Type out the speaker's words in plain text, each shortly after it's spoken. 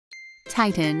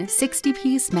Tytan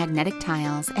 60-piece magnetic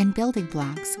tiles and building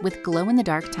blocks with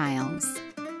glow-in-the-dark tiles.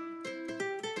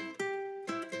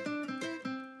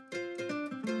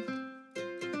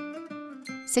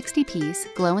 "60-piece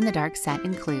glow-in-the-dark set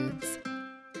includes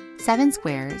 7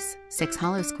 squares, 6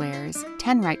 hollow squares,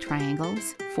 10 right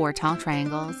triangles, 4 tall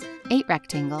triangles, 8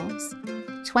 rectangles,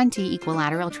 20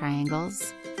 equilateral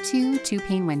triangles, 2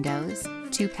 two-pane windows,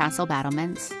 2 castle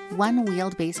battlements, 1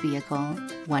 wheeled base vehicle,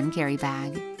 1 carry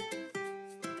bag.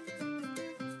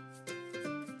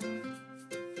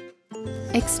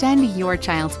 Extend your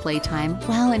child's playtime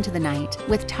well into the night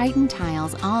with Tytan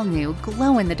Tile's all-new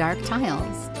glow-in-the-dark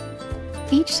tiles.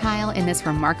 Each tile in this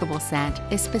remarkable set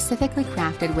is specifically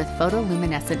crafted with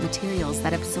photoluminescent materials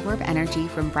that absorb energy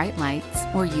from bright lights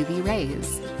or UV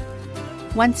rays.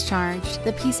 Once charged,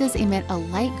 the pieces emit a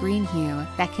light green hue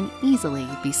that can easily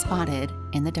be spotted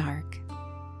in the dark.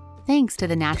 Thanks to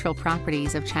the natural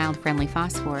properties of child-friendly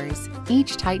phosphors,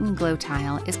 each Tytan glow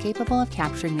tile is capable of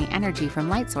capturing the energy from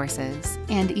light sources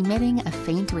and emitting a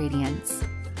faint radiance.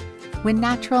 When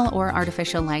natural or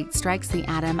artificial light strikes the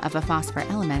atom of a phosphor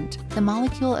element, the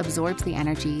molecule absorbs the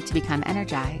energy to become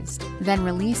energized, then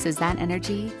releases that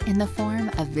energy in the form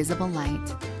of visible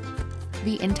light.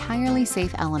 The entirely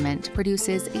safe element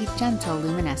produces a gentle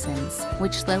luminescence,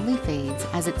 which slowly fades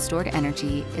as its stored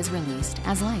energy is released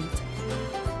as light.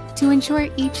 To ensure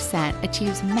each set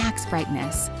achieves max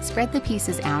brightness, spread the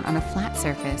pieces out on a flat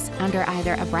surface under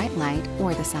either a bright light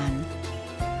or the sun.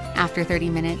 After 30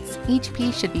 minutes, each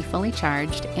piece should be fully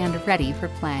charged and ready for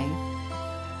play.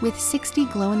 With 60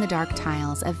 glow-in-the-dark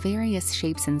tiles of various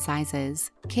shapes and sizes,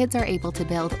 kids are able to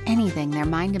build anything their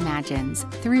mind imagines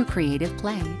through creative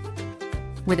play.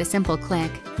 With a simple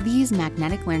click, these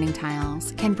magnetic learning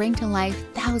tiles can bring to life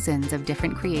thousands of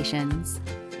different creations.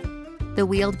 The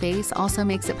wheeled base also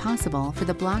makes it possible for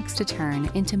the blocks to turn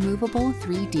into movable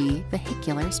 3D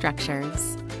vehicular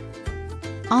structures.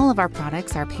 All of our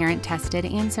products are parent-tested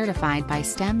and certified by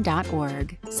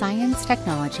STEM.org, Science,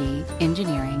 Technology,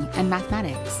 Engineering, and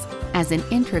Mathematics, as an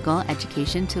integral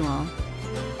education tool.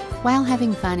 While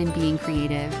having fun and being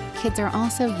creative, kids are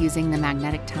also using the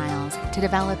magnetic tiles to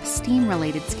develop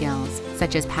STEAM-related skills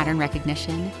such as pattern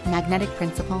recognition, magnetic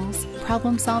principles,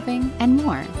 problem solving, and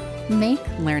more. Make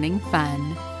learning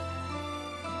fun.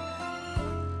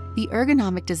 The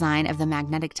ergonomic design of the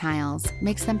magnetic tiles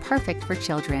makes them perfect for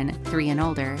children 3 and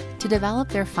older to develop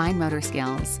their fine motor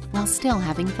skills while still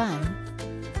having fun.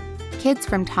 Kids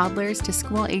from toddlers to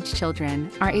school-age children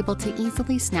are able to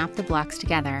easily snap the blocks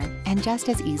together and just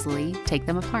as easily take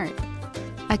them apart.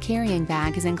 A carrying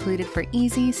bag is included for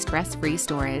easy, stress-free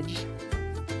storage.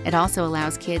 It also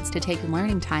allows kids to take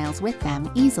learning tiles with them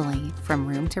easily from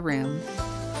room to room.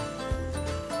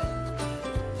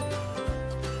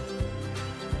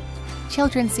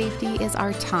 Children's safety is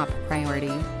our top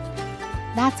priority.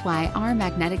 That's why our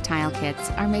magnetic tile kits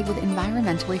are made with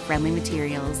environmentally friendly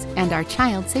materials and are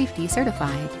child safety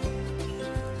certified.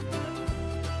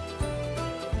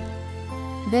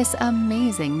 This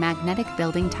amazing magnetic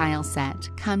building tile set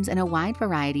comes in a wide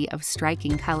variety of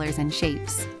striking colors and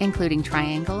shapes, including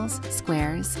triangles,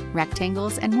 squares,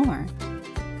 rectangles, and more.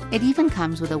 It even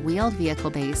comes with a wheeled vehicle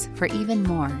base for even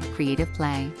more creative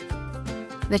play.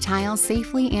 The tiles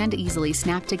safely and easily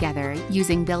snap together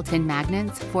using built-in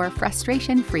magnets for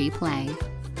frustration-free play.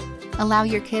 Allow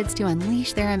your kids to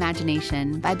unleash their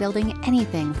imagination by building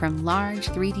anything from large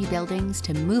 3D buildings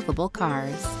to movable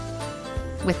cars.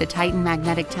 With the Tytan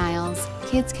magnetic tiles,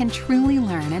 kids can truly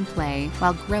learn and play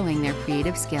while growing their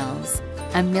creative skills.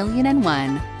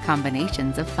 1,000,001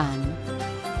 combinations of fun.